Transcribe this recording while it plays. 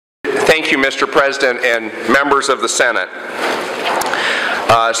Thank you, Mr. President and members of the Senate.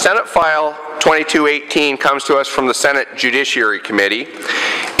 Senate File 2218 comes to us from the Senate Judiciary Committee.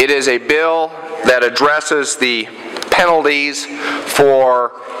 It is a bill that addresses the penalties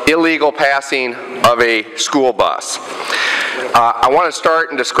for illegal passing of a school bus. I want to start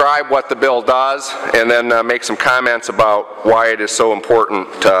and describe what the bill does and then make some comments about why it is so important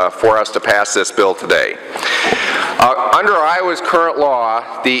for us to pass this bill today. Under Iowa's current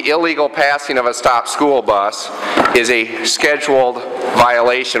law, the illegal passing of a stopped school bus is a scheduled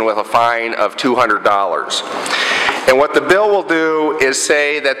violation with a fine of $200. And what the bill will do is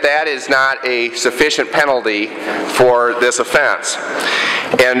say that that is not a sufficient penalty for this offense.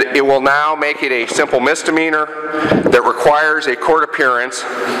 And it will now make it a simple misdemeanor that requires a court appearance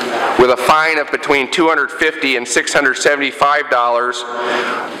with a fine of between $250 and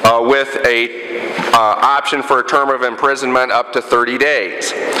 $675 with a option for a term of imprisonment up to 30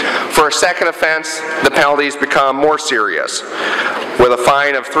 days. For a second offense, the penalties become more serious, with a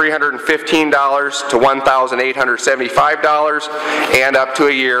fine of $315 to $1,875 and up to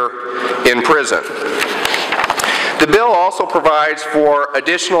a year in prison. The bill also provides for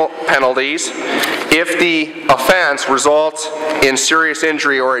additional penalties if the offense results in serious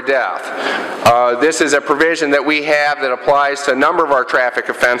injury or a death. This is a provision that we have that applies to a number of our traffic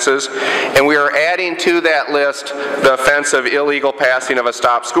offenses, and we are adding to that list the offense of illegal passing of a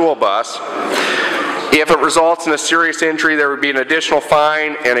stopped school bus. If it results in a serious injury, there would be an additional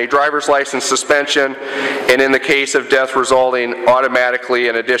fine and a driver's license suspension, and in the case of death resulting, automatically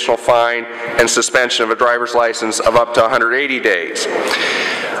an additional fine and suspension of a driver's license of up to 180 days.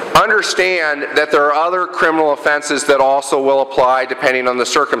 Understand that there are other criminal offenses that also will apply depending on the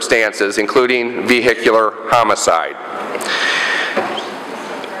circumstances, including vehicular homicide.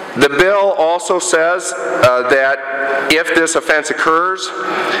 The bill also says that if this offense occurs,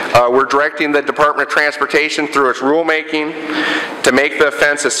 we're directing the Department of Transportation through its rulemaking to make the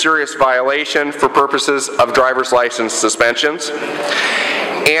offense a serious violation for purposes of driver's license suspensions.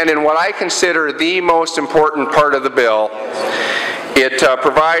 And in what I consider the most important part of the bill, it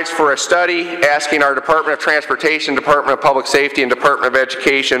provides for a study asking our Department of Transportation, Department of Public Safety, and Department of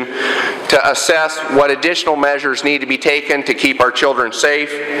Education to assess what additional measures need to be taken to keep our children safe,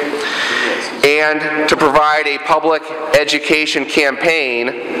 and to provide a public education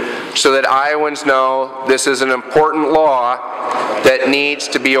campaign so that Iowans know this is an important law that needs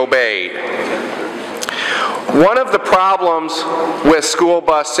to be obeyed. One of the problems with school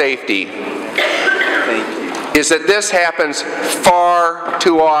bus safety is that this happens far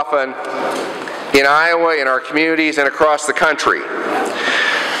too often in Iowa, in our communities, and across the country.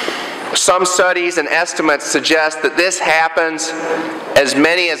 Some studies and estimates suggest that this happens as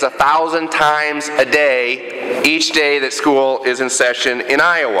many as 1,000 times a day, each day that school is in session in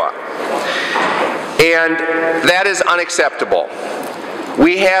Iowa. And that is unacceptable.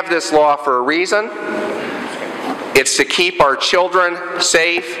 We have this law for a reason. It's to keep our children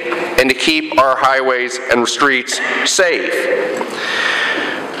safe and to keep our highways and streets safe.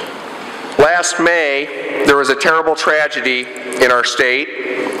 Last May, there was a terrible tragedy in our state.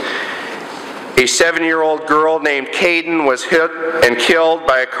 A 7-year-old girl named Kaydn was hit and killed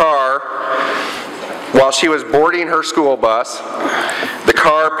by a car while she was boarding her school bus. The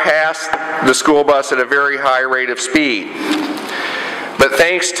car passed the school bus at a very high rate of speed. But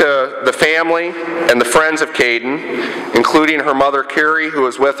thanks to the family and the friends of Kaydn, including her mother Carrie, who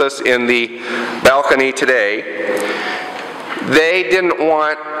is with us in the balcony today, they didn't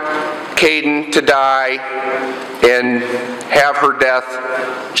want Kaydn to die and have her death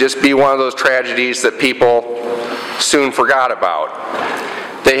just be one of those tragedies that people soon forgot about.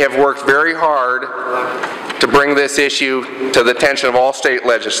 They have worked very hard to bring this issue to the attention of all state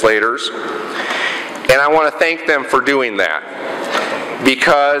legislators, and I want to thank them for doing that.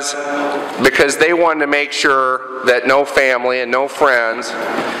 Because they wanted to make sure that no family and no friends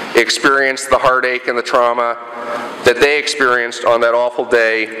experienced the heartache and the trauma that they experienced on that awful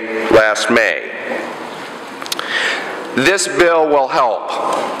day last May. This bill will help.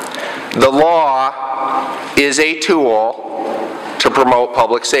 The law is a tool to promote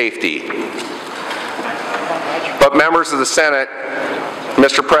public safety. But members of the Senate,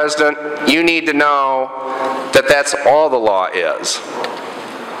 Mr. President, you need to know that that's all the law is.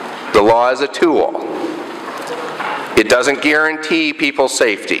 The law is a tool. It doesn't guarantee people's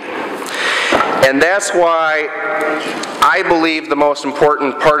safety. And that's why I believe the most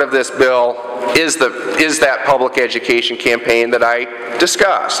important part of this bill is that public education campaign that I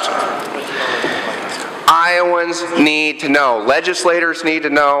discussed. Iowans need to know. Legislators need to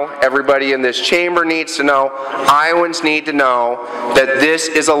know. Everybody in this chamber needs to know. Iowans need to know that this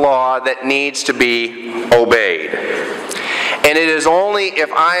is a law that needs to be obeyed. And it is only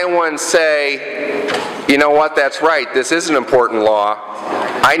if Iowans say, you know what, that's right, this is an important law,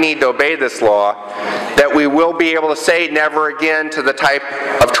 I need to obey this law, that we will be able to say never again to the type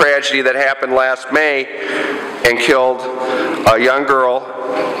of tragedy that happened last May and killed a young girl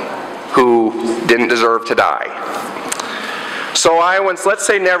who didn't deserve to die. So Iowans, let's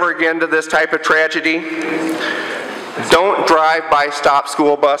say never again to this type of tragedy. Don't drive by stop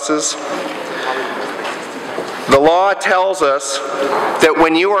school buses. The law tells us that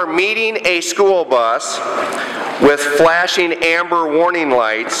when you are meeting a school bus with flashing amber warning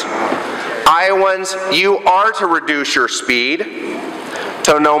lights, Iowans, you are to reduce your speed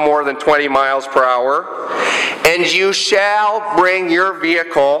to no more than 20 miles per hour, and you shall bring your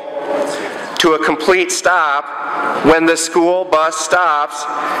vehicle to a complete stop when the school bus stops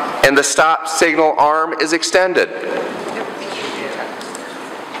and the stop signal arm is extended.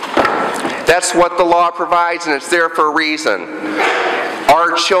 That's what the law provides, and it's there for a reason.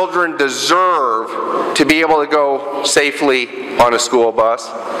 Our children deserve to be able to go safely on a school bus.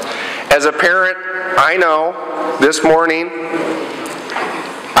 As a parent, I know this morning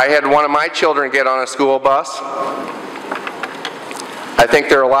I had one of my children get on a school bus. I think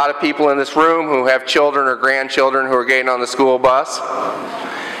there are a lot of people in this room who have children or grandchildren who are getting on the school bus.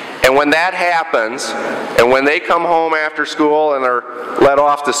 And when that happens, and when they come home after school and are let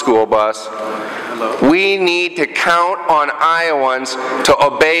off the school bus, we need to count on Iowans to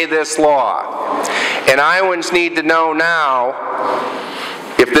obey this law. And Iowans need to know now,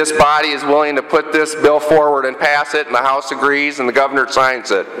 if this body is willing to put this bill forward and pass it, and the House agrees and the governor signs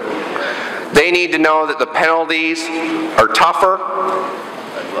it, they need to know that the penalties are tougher,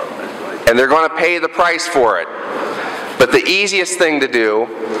 and they're going to pay the price for it. But the easiest thing to do,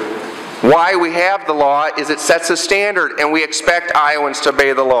 why we have the law, is it sets a standard, and we expect Iowans to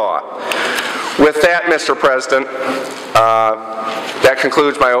obey the law. With that, Mr. President, that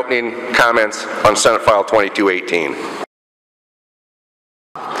concludes my opening comments on Senate File 2218.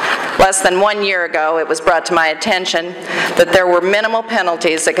 Less than 1 year ago, it was brought to my attention that there were minimal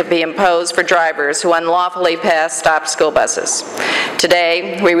penalties that could be imposed for drivers who unlawfully pass stop school buses.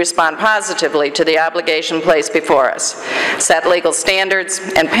 Today, we respond positively to the obligation placed before us, set legal standards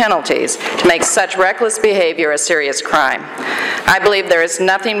and penalties to make such reckless behavior a serious crime. I believe there is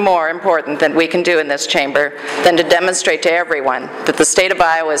nothing more important that we can do in this chamber than to demonstrate to everyone that the state of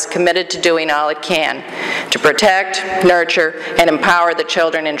Iowa is committed to doing all it can to protect, nurture, and empower the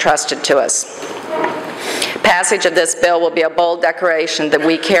children entrusted to us. Passage of this bill will be a bold declaration that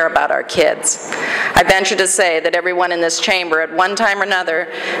we care about our kids. I venture to say that everyone in this chamber at one time or another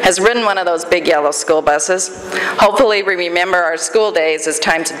has ridden one of those big yellow school buses. Hopefully we remember our school days as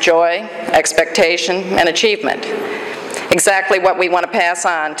times of joy, expectation, and achievement. Exactly what we want to pass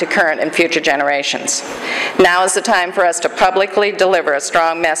on to current and future generations. Now is the time for us to publicly deliver a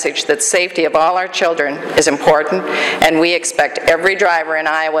strong message that safety of all our children is important, and we expect every driver in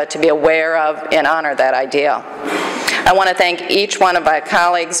Iowa to be aware of and honor that ideal. I want to thank each one of my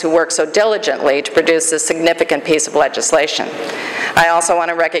colleagues who worked so diligently to produce this significant piece of legislation. I also want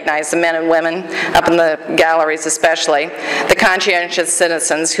to recognize the men and women up in the galleries especially, the conscientious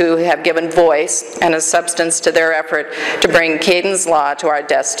citizens who have given voice and a substance to their effort to bring Kaydn's law to our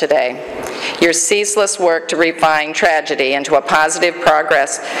desks today. Your ceaseless work to refine tragedy into a positive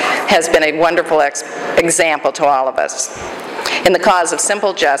progress has been a wonderful example to all of us. In the cause of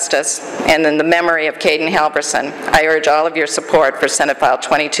simple justice and in the memory of Kaydn Halverson, I urge all of your support for Senate File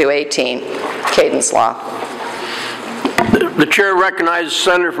 2218, Kaydn's law. The chair recognizes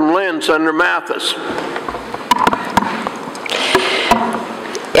Senator from Lynn, Senator Mathis.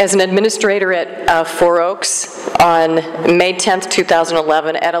 As an administrator at Four Oaks on May 10th,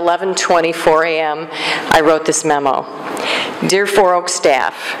 2011 at 11:24 a.m., I wrote this memo. Dear Four Oaks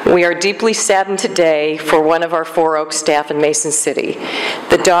staff, we are deeply saddened today for one of our Four Oaks staff in Mason City.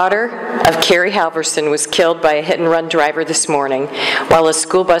 The daughter of Carrie Halverson was killed by a hit-and-run driver this morning while a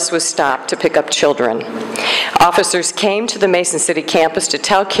school bus was stopped to pick up children. Officers came to the Mason City campus to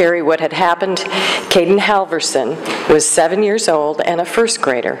tell Carrie what had happened. Kaydn Halverson was 7 years old and a first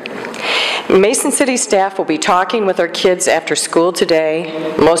grader. Mason City staff will be talking with our kids after school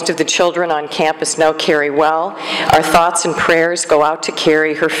today. Most of the children on campus know Carrie well. Our thoughts and prayers go out to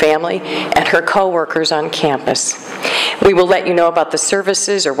Carrie, her family, and her co-workers on campus. We will let you know about the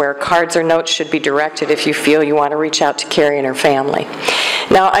services or where cards or notes should be directed if you feel you want to reach out to Carrie and her family.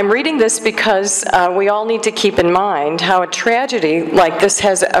 Now, I'm reading this because we all need to keep in mind how a tragedy like this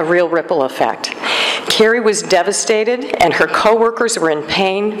has a real ripple effect. Carrie was devastated, and her co-workers were in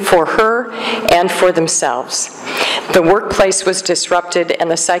pain for her and for themselves. The workplace was disrupted, and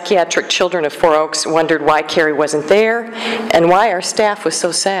the psychiatric children of Four Oaks wondered why Carrie wasn't there and why our staff was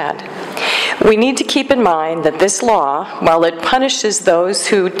so sad. We need to keep in mind that this law, while it punishes those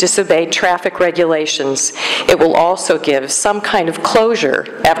who disobey traffic regulations, it will also give some kind of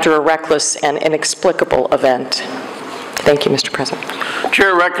closure after a reckless and inexplicable event. Thank you, Mr. President.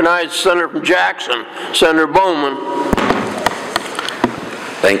 Chair recognizes Senator from Jackson, Senator Bowman.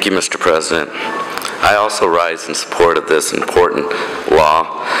 Thank you, Mr. President. I also rise in support of this important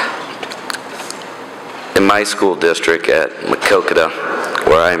law. In my school district at Maquoketa,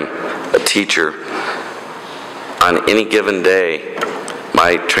 where I'm a teacher, on any given day,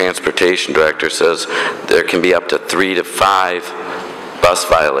 my transportation director says there can be up to 3 to 5 bus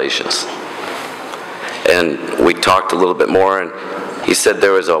violations. And we talked a little bit more, and he said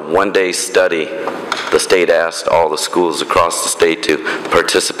there was a one-day study the state asked all the schools across the state to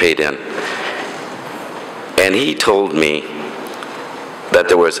participate in. And he told me that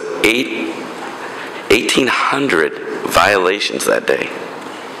there was 1,800 violations that day.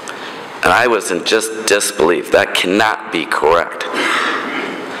 And I was in just disbelief. That cannot be correct.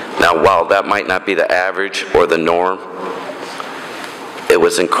 Now, while that might not be the average or the norm, it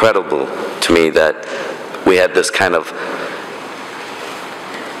was incredible to me that we had this kind of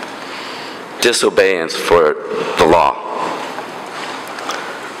disobedience for the law.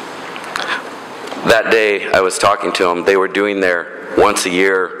 That day, I was talking to them. They were doing their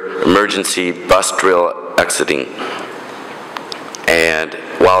once-a-year emergency bus drill exiting. And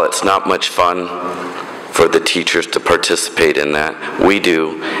while it's not much fun for the teachers to participate in that, we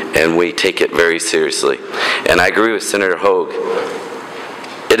do, and we take it very seriously. And I agree with Senator Hogg.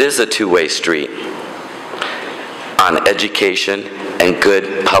 It is a two-way street on education and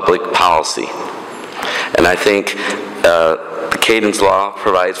good public policy. And I think the Kaydn's law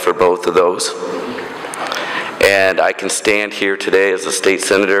provides for both of those. And I can stand here today as a state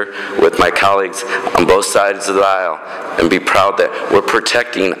senator with my colleagues on both sides of the aisle and be proud that we're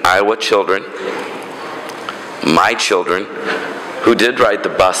protecting Iowa children, my children, who did ride the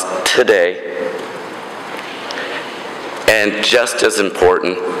bus today, and just as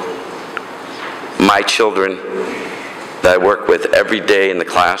important, my children that I work with every day in the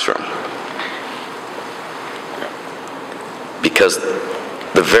classroom. Because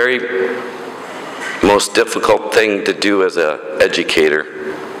the very most difficult thing to do as an educator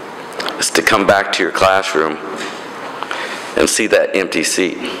is to come back to your classroom and see that empty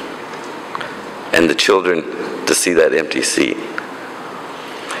seat, and the children to see that empty seat.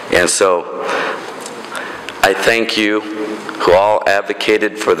 And so I thank you who all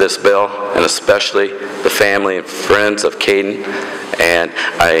advocated for this bill, and especially the family and friends of Kaydn, and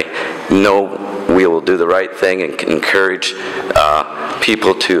I know we will do the right thing and encourage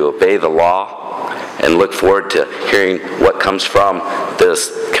people to obey the law, and look forward to hearing what comes from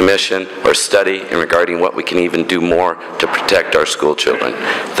this commission or study and regarding what we can even do more to protect our school children.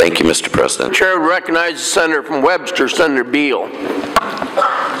 Thank you, Mr. President. Chair recognizes the Senator from Webster, Senator Beall.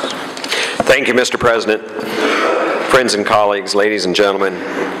 Thank you, Mr. President. Friends and colleagues, ladies and gentlemen,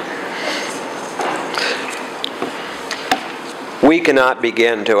 we cannot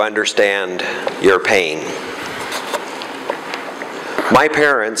begin to understand your pain. My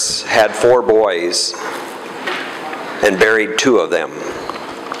parents had 4 boys and buried 2 of them.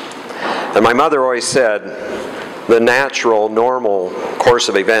 And my mother always said, the natural, normal course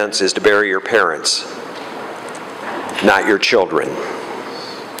of events is to bury your parents, not your children.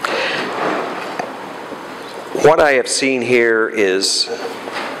 What I have seen here is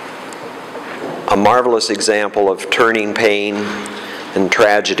a marvelous example of turning pain and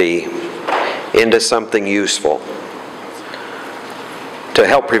tragedy into something useful to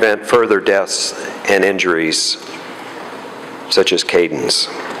help prevent further deaths and injuries such as Kaydn's.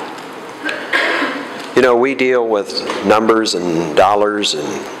 You know, we deal with numbers and dollars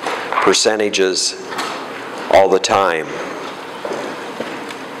and percentages all the time.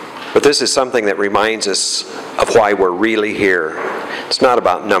 But this is something that reminds us of why we're really here. It's not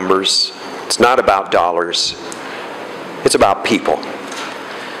about numbers. It's not about dollars. It's about people.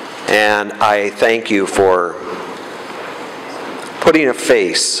 And I thank you for putting a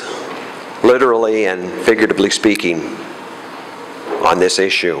face, literally and figuratively speaking, on this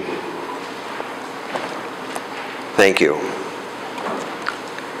issue. Thank you.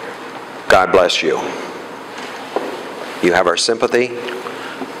 God bless you. You have our sympathy.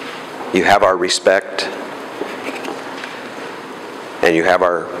 You have our respect. and you have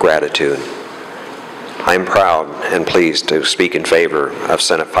our gratitude. I'm proud and pleased to speak in favor of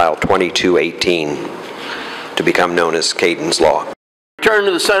Senate File 2218 to become known as Kaydn's Law. Turn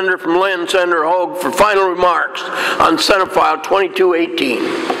to the senator from Lynn, Senator Hogg, for final remarks on Senate File 2218.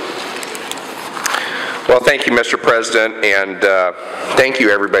 Well, thank you, Mr. President, and thank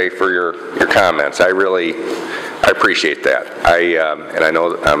you, everybody, for your comments. I appreciate that. And I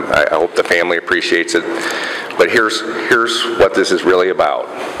know I hope the family appreciates it. But here's what this is really about,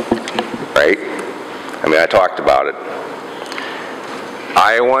 right? I mean, I talked about it.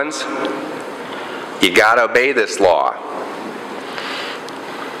 Iowans, you got to obey this law.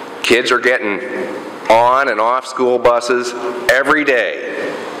 Kids are getting on and off school buses every day,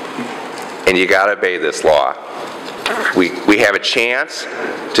 and you got to obey this law. We have a chance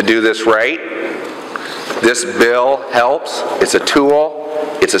to do this right. This bill helps. It's a tool.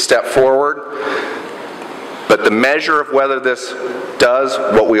 It's a step forward. But the measure of whether this does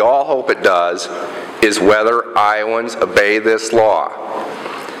what we all hope it does is whether Iowans obey this law.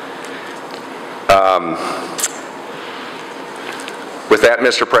 With that,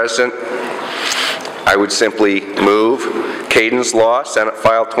 Mr. President, I would simply move Kaydn's Law, Senate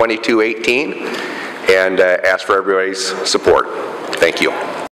File 2218, and ask for everybody's support. Thank you.